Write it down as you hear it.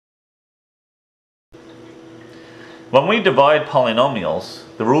When we divide polynomials,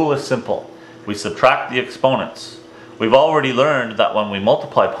 the rule is simple. We subtract the exponents. We've already learned that when we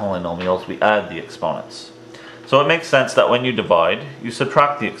multiply polynomials, we add the exponents. So it makes sense that when you divide, you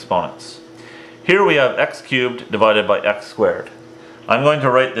subtract the exponents. Here we have x cubed divided by x squared. I'm going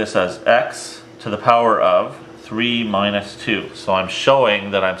to write this as x to the power of 3 minus 2. So I'm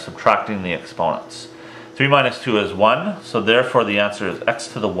showing that I'm subtracting the exponents. 3 minus 2 is 1, so therefore the answer is x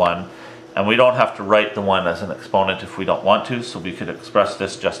to the 1. And we don't have to write the 1 as an exponent if we don't want to, so we could express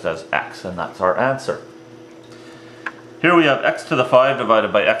this just as x, and that's our answer. Here we have x to the 5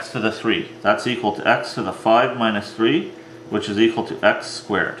 divided by x to the 3. That's equal to x to the 5 minus 3, which is equal to x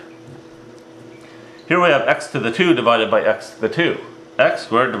squared. Here we have x to the 2 divided by x to the 2. X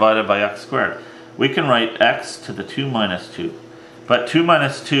squared divided by x squared. We can write x to the 2 minus 2. But 2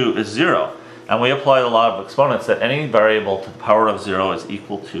 minus 2 is 0, and we apply the law of exponents that any variable to the power of 0 is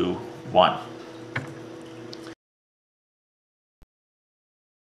equal to 1.